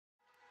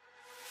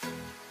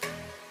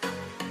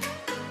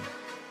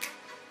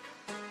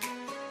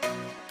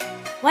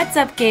What's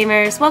up,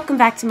 gamers? Welcome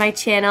back to my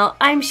channel.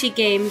 I'm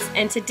SHEGAMES,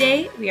 and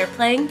today we are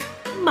playing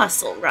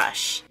Muscle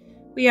Rush.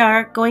 We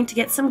are going to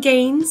get some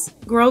gains,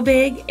 grow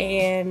big,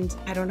 and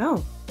I don't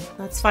know.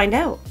 Let's find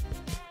out.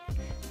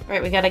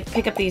 Alright, we gotta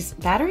pick up these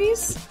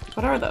batteries?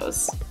 What are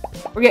those?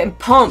 We're getting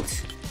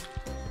pumped!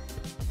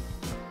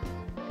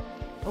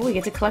 Oh, we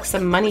get to collect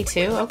some money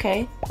too?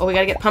 Okay. Oh, we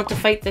gotta get pumped to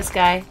fight this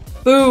guy.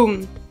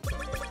 Boom!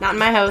 Not in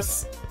my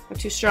house. I'm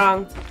too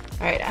strong.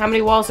 Alright, how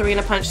many walls are we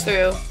gonna punch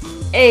through?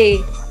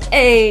 Hey!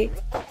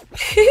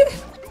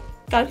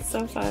 That's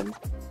so fun.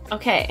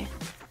 Okay.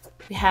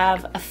 We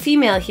have a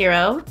female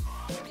hero.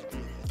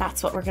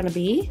 That's what we're gonna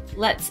be.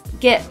 Let's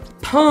get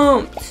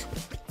pumped!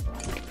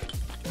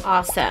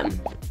 Awesome.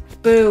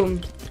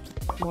 Boom.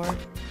 More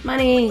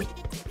money.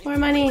 More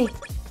money.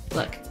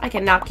 Look, I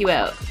can knock you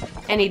out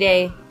any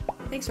day.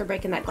 Thanks for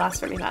breaking that glass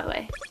for me, by the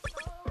way.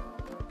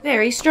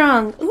 Very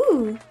strong.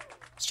 Ooh.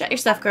 Strut your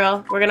stuff,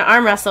 girl. We're gonna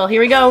arm wrestle. Here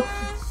we go.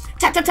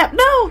 Tap, tap, tap.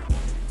 No!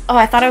 Oh,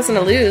 I thought I was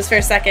gonna lose for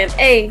a second.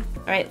 Hey.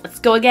 Alright, let's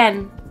go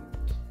again.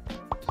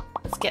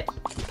 Let's get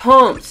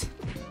pumped.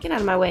 Get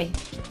out of my way.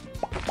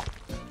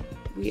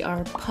 We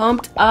are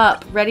pumped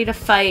up. Ready to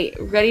fight.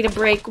 Ready to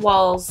break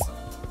walls.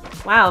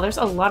 Wow, there's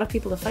a lot of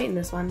people to fight in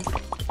this one.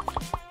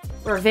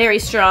 We're very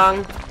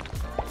strong.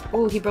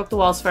 Ooh, he broke the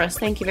walls for us.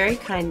 Thank you very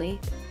kindly.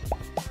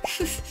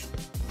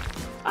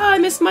 Oh, I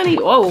missed money.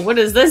 Whoa, what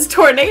is this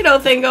tornado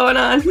thing going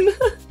on?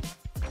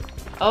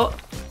 Oh.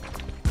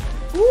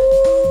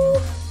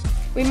 Ooh.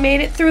 We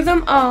made it through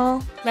them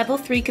all. Level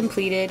 3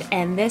 completed,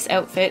 and this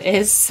outfit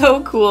is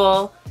so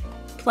cool.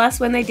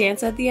 Plus, when they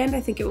dance at the end, I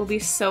think it will be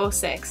so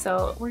sick,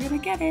 so we're gonna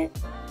get it.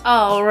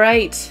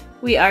 Alright,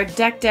 we are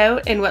decked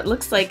out in what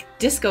looks like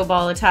disco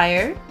ball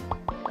attire.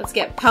 Let's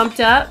get pumped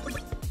up.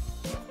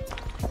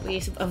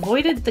 We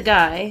avoided the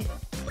guy.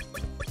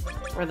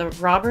 Or the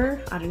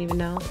robber? I don't even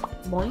know.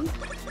 Boing.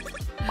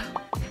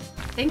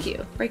 Thank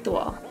you. Break the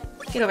wall.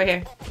 Get over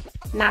here.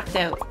 Knocked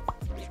out.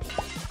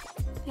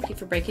 Thank you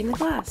for breaking the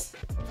glass.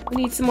 We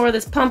need some more of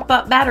this pump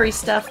up battery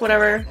stuff,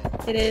 whatever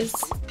it is.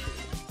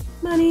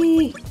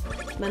 Money!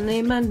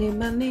 Money, money,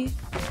 money.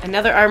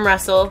 Another arm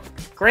wrestle.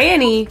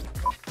 Granny!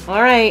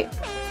 Alright.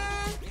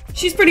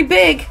 She's pretty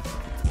big,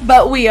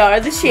 but we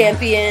are the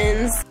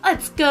champions.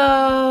 Let's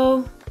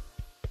go!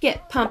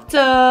 Get pumped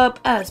up,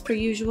 as per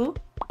usual.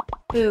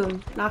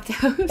 Boom.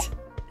 Knocked out.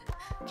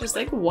 Just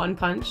like one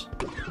punch.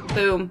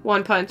 Boom.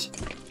 One punch.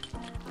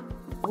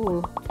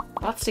 Ooh.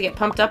 Lots to get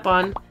pumped up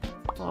on.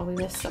 Oh, we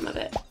missed some of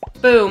it.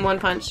 Boom. One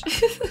punch.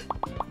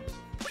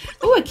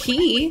 Ooh, a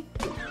key.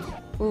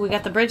 Ooh, we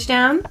got the bridge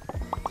down.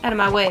 Out of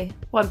my way.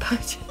 One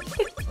punch.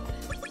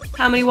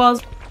 How many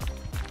walls?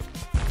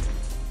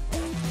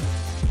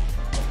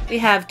 We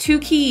have 2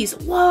 keys.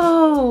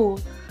 Whoa!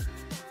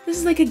 This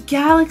is like a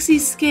galaxy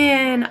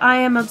skin. I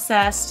am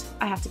obsessed.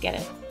 I have to get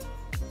it.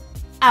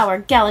 Our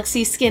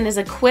galaxy skin is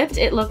equipped.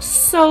 It looks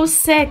so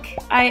sick.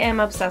 I am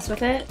obsessed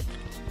with it.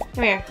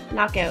 Come here.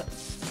 Knockout.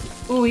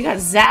 Ooh, we got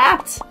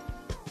zapped.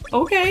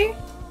 Okay.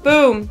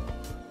 Boom.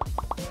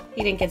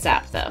 He didn't get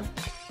zapped, though.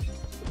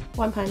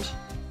 One punch.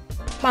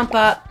 Bump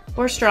up.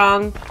 We're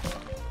strong.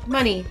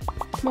 Money.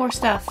 More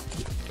stuff.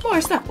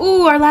 More stuff.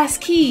 Ooh, our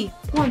last key.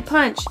 One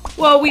punch.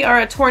 Whoa, we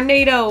are a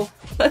tornado.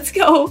 Let's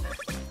go.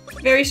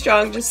 Very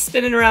strong. Just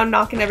spinning around,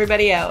 knocking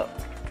everybody out.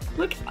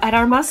 Look at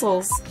our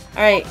muscles.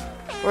 Alright.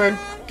 We're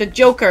the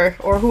Joker,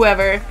 or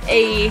whoever.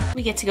 Hey,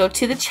 we get to go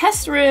to the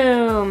chest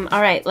room.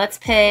 Alright, let's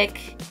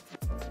pick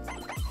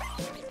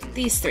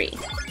these 3.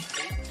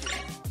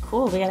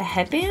 Cool, we got a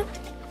headband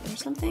or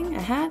something? A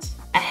hat?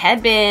 A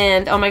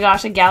headband! Oh my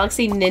gosh, a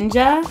galaxy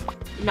ninja?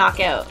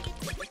 Knockout.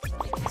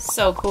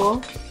 So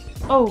cool.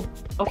 Oh,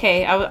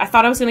 okay, I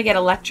thought I was gonna get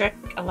electric?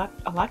 What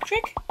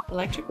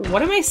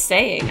am I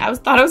saying?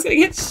 Thought I was gonna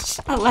get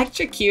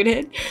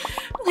electrocuted.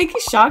 Like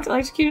shocked,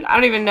 electrocuted? I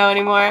don't even know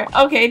anymore.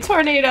 Okay,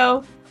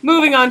 tornado.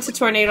 Moving on to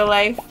tornado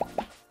life.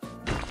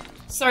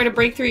 Sorry to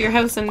break through your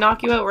house and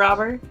knock you out,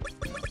 robber.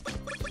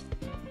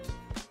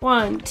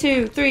 1,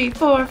 2, 3,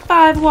 4,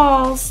 5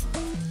 walls.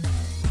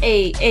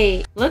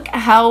 8. Look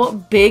how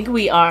big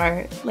we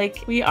are.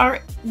 Like, we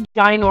are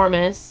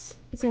ginormous.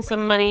 Let's get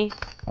some money.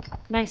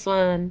 Nice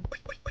one.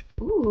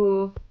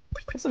 Ooh.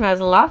 This one has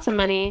lots of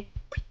money.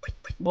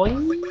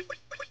 Boing.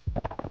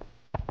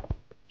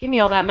 Give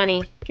me all that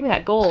money. Give me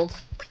that gold.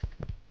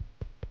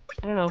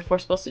 I don't know if we're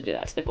supposed to do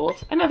that to the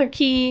gold. Another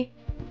key.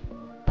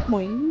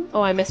 Boing.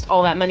 Oh, I missed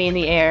all that money in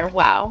the air.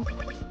 Wow.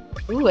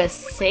 Ooh, a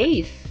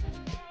safe.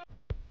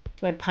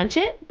 Do I punch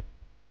it?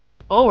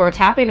 Oh, we're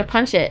tapping to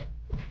punch it.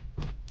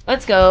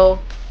 Let's go.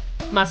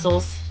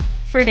 Muscles.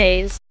 For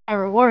days.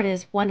 Our reward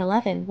is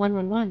 111.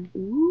 111.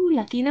 Ooh,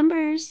 lucky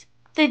numbers.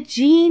 The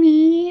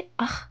genie!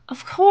 Ugh,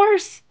 of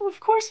course!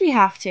 Of course we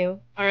have to.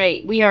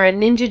 Alright, we are a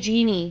ninja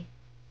genie.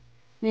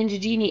 Ninja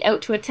genie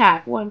out to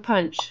attack. One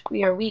punch.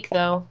 We are weak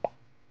though.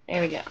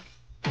 There we go.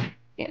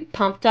 Getting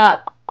pumped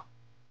up.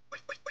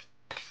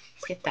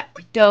 Let's get that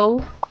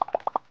dough.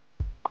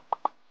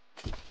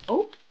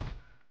 Oh.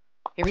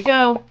 Here we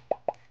go.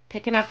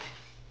 Picking up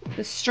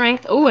the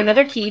strength. Oh,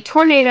 another key.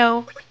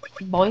 Tornado.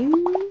 Boing.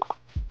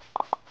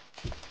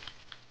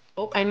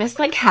 Oh, I missed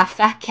like half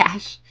that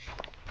cash.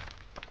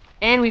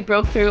 And we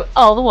broke through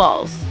all the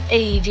walls.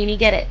 Hey, Genie,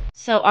 get it.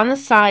 So on the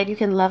side, you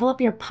can level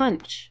up your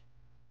punch.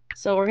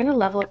 So we're gonna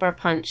level up our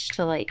punch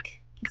to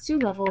like, let's do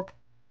level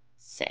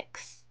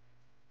 6.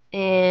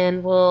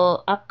 And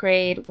we'll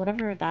upgrade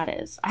whatever that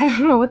is. I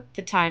don't know what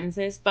the times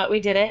is, but we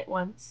did it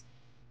once.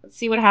 Let's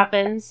see what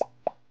happens.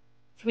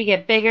 If we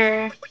get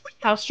bigger,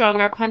 how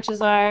strong our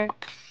punches are.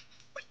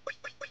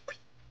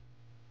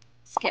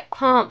 Let's get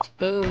pumped.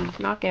 Boom.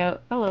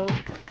 Knockout. Hello.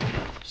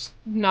 Just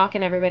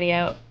knocking everybody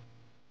out.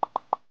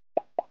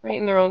 Right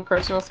in their own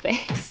personal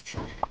space.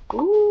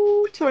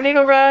 Ooh,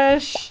 tornado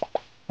rush.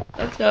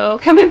 Let's go.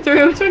 Coming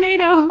through.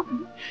 Tornado.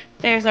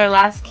 There's our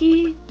last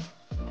key.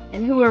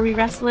 And who are we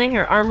wrestling?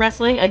 Or arm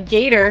wrestling? A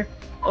gator.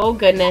 Oh,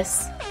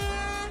 goodness.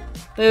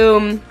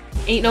 Boom.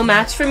 Ain't no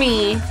match for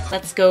me.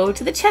 Let's go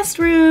to the chest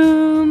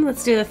room.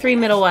 Let's do the 3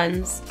 middle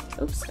ones.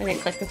 Oops, I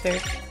didn't click the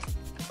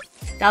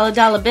 3rd.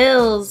 Dollar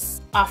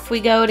bills. Off we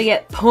go to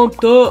get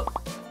pumped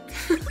up.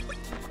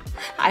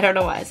 I don't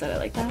know why I said it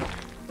like that.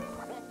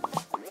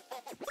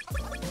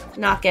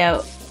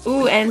 Knockout.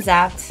 Ooh, and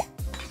zapped.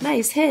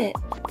 Nice hit.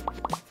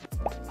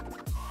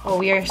 Oh,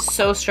 we are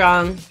so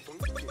strong.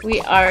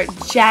 We are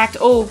jacked.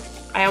 Oh,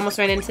 I almost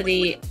ran into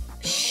the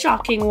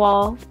shocking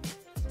wall.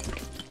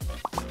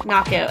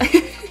 Knockout.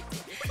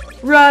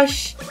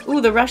 Rush. Ooh,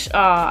 the rush. Oh,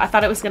 I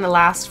thought it was going to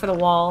last for the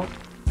wall.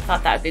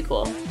 Thought that would be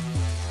cool.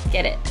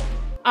 Get it.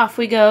 Off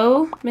we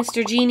go,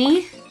 Mr.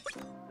 Genie.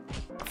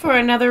 For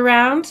another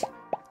round.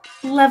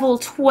 Level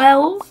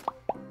 12.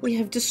 We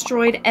have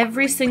destroyed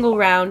every single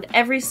round,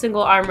 every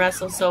single arm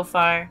wrestle so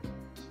far.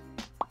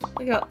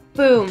 We go.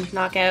 Boom.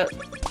 Knockout.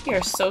 You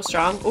are so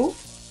strong. Ooh.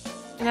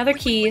 Another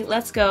key.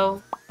 Let's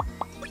go.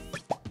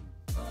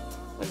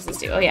 What does this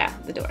do? Oh yeah,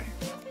 the door.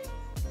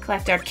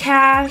 Collect our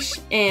cash.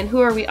 And who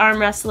are we arm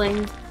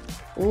wrestling?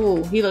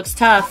 Ooh, he looks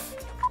tough.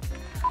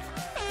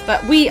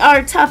 But we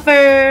are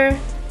tougher.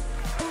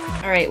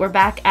 Alright, we're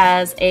back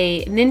as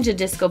a ninja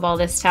disco ball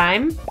this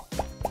time.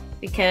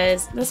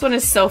 Because this one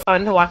is so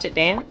fun to watch it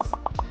dance.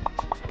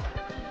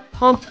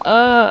 Pumped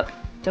up.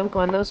 Don't go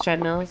on those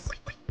treadmills.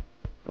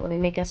 Let me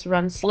make us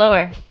run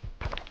slower.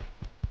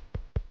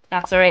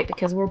 That's alright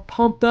because we're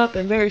pumped up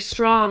and very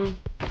strong.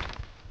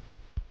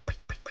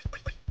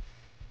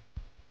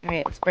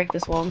 Alright, let's break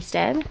this wall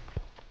instead.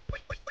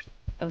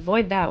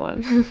 Avoid that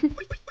one.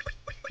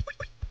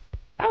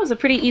 That was a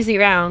pretty easy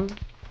round.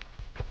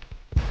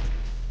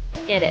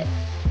 Get it.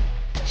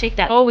 Shake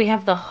that. Oh, we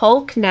have the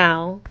Hulk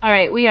now.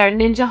 Alright, we are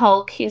Ninja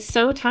Hulk. He's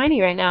so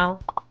tiny right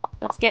now.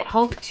 Let's get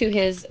Hulk to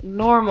his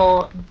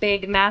normal,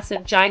 big,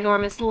 massive,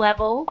 ginormous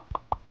level.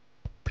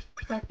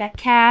 Collect that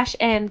cash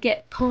and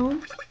get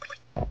pumped.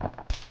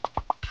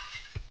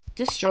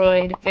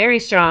 Destroyed. Very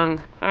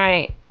strong.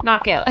 Alright.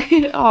 Knockout.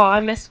 Oh,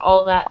 I missed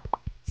all that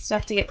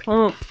stuff to get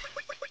pumped.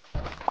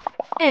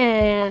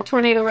 And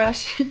tornado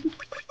rush.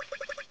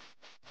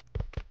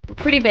 We're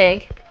pretty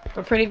big.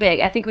 We're pretty big.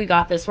 I think we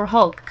got this. We're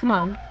Hulk. Come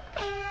on.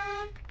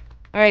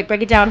 Alright,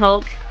 break it down,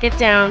 Hulk. Get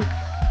down.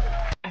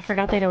 I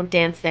forgot they don't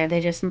dance there.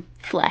 They just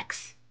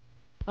flex.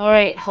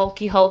 Alright,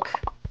 Hulky Hulk.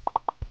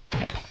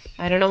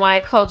 I don't know why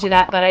I called you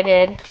that, but I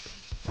did.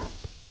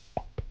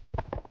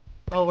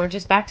 Oh, we're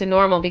just back to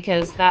normal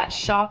because that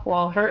shock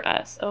wall hurt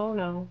us. Oh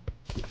no.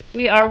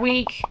 We are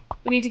weak.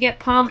 We need to get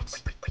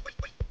pumped.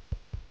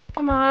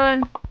 Come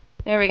on.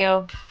 There we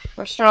go.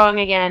 We're strong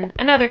again.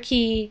 Another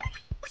key.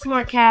 Some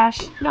more cash.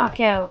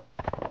 Knockout.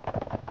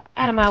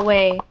 Out of my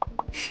way.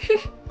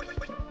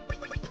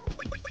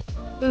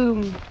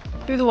 Boom.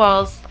 Through the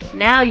walls.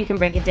 Now you can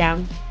break it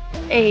down.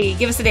 Hey,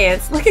 give us a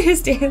dance. Look at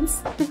his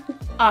dance.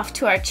 Off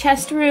to our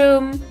chest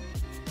room.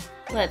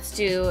 Let's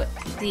do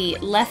the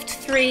left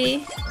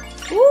 3.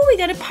 Ooh, we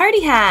got a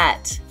party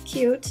hat.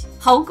 Cute.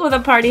 Hulk with a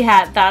party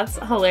hat. That's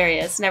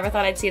hilarious. Never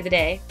thought I'd see the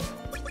day.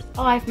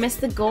 Oh, I've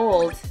missed the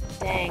gold.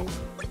 Dang.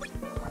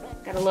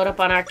 Gotta load up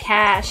on our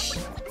cash.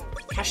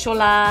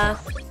 Cashola.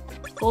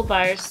 Gold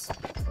bars.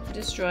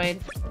 Destroyed.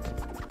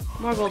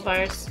 More gold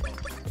bars.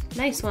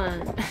 Nice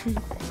one.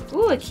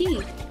 Ooh, a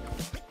key.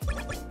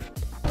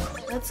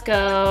 Let's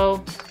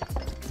go.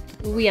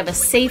 Ooh, we have a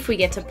safe we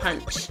get to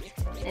punch.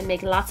 And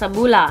make lots of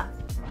moolah.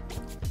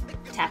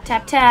 Tap,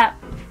 tap,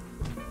 tap.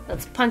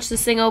 Let's punch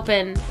this thing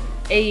open.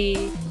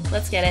 Hey,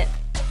 let's get it.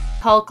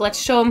 Hulk, let's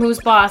show him who's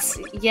boss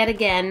yet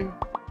again.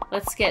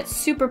 Let's get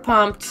super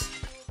pumped.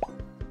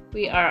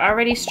 We are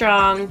already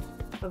strong.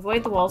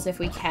 Avoid the walls if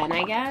we can,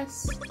 I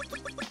guess.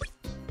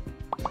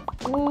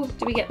 Ooh,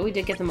 we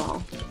did get them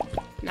all.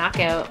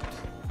 Knockout.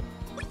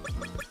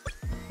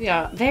 We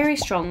are very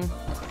strong.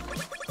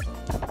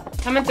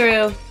 Coming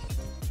through.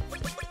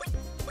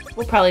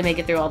 We'll probably make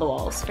it through all the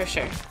walls, for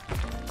sure.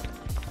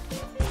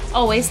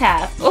 Always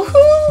have.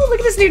 Oh, look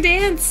at this new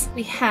dance.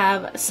 We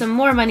have some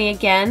more money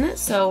again,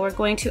 so we're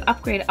going to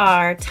upgrade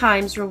our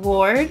times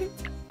reward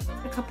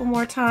a couple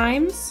more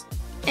times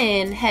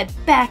and head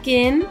back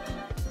in.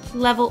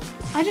 Level.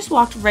 I just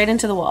walked right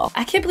into the wall.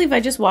 I can't believe I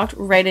just walked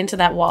right into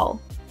that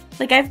wall.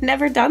 Like, I've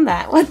never done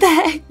that. What the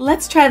heck?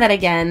 Let's try that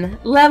again.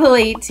 Level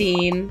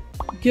 18.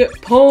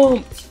 Get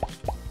pumped.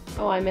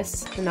 Oh, I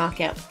missed the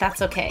knockout.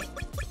 That's okay.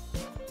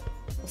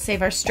 We'll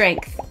save our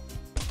strength.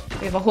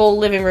 We have a whole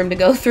living room to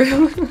go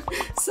through.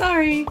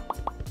 Sorry.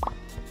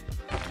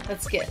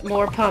 Let's get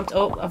more pumped.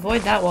 Oh,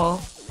 avoid that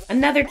wall.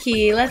 Another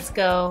key. Let's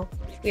go.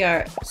 We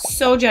are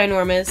so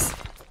ginormous.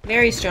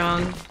 Very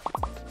strong.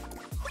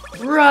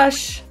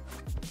 Rush.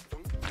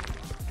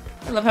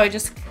 I love how he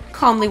just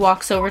calmly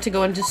walks over to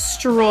go and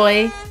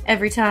destroy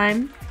every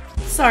time.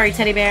 Sorry,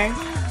 teddy bear.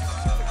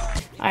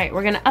 Alright,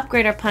 we're gonna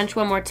upgrade our punch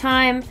one more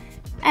time.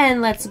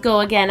 And let's go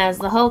again as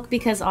the Hulk,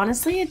 because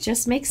honestly, it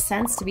just makes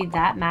sense to be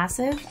that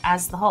massive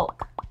as the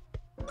Hulk.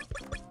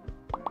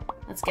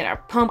 Let's get our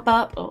pump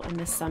up. Oh, I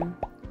missed some.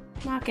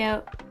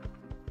 Knockout.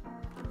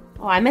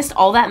 Oh, I missed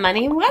all that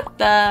money? What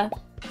the?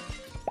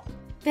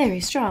 Very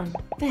strong.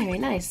 Very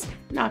nice.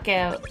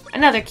 Knockout.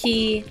 Another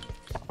key.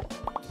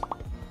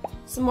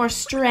 Some more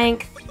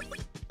strength.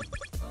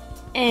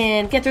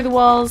 And get through the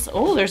walls.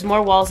 Oh, there's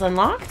more walls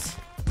unlocked.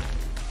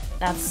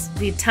 That's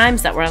the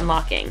times that we're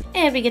unlocking.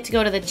 And we get to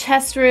go to the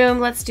chest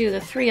room. Let's do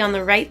the 3 on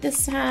the right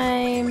this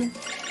time.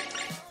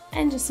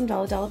 And just some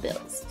dollar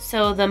bills.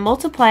 So the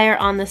multiplier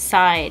on the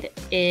side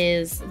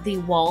is the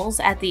walls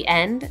at the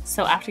end.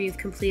 So after you've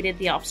completed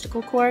the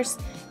obstacle course,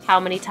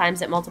 how many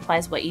times it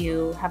multiplies what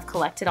you have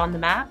collected on the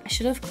map. I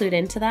should have clued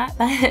into that.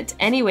 But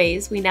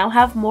anyways, we now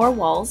have more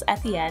walls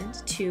at the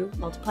end to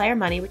multiply our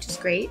money, which is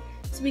great.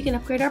 So we can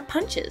upgrade our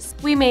punches.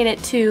 We made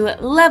it to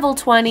level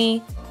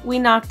 20. We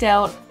knocked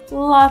out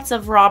lots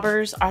of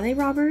robbers. Are they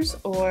robbers?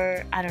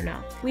 Or I don't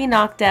know. We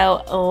knocked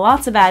out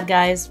lots of bad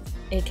guys,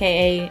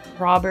 aka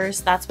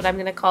robbers. That's what I'm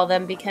gonna call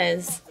them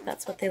because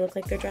that's what they look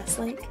like they're dressed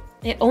like.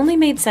 It only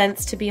made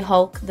sense to be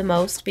Hulk the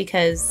most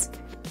because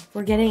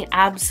we're getting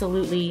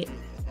absolutely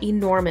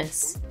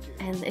enormous.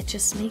 And it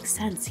just makes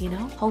sense, you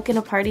know? Hulk in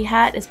a party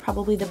hat is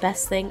probably the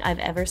best thing I've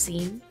ever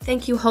seen.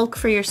 Thank you, Hulk,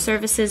 for your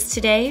services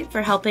today,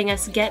 for helping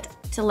us get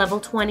to level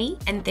 20.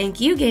 And thank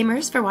you,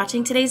 gamers, for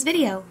watching today's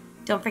video.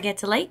 Don't forget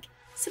to like,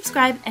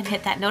 subscribe, and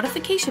hit that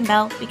notification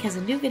bell because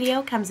a new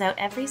video comes out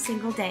every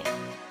single day.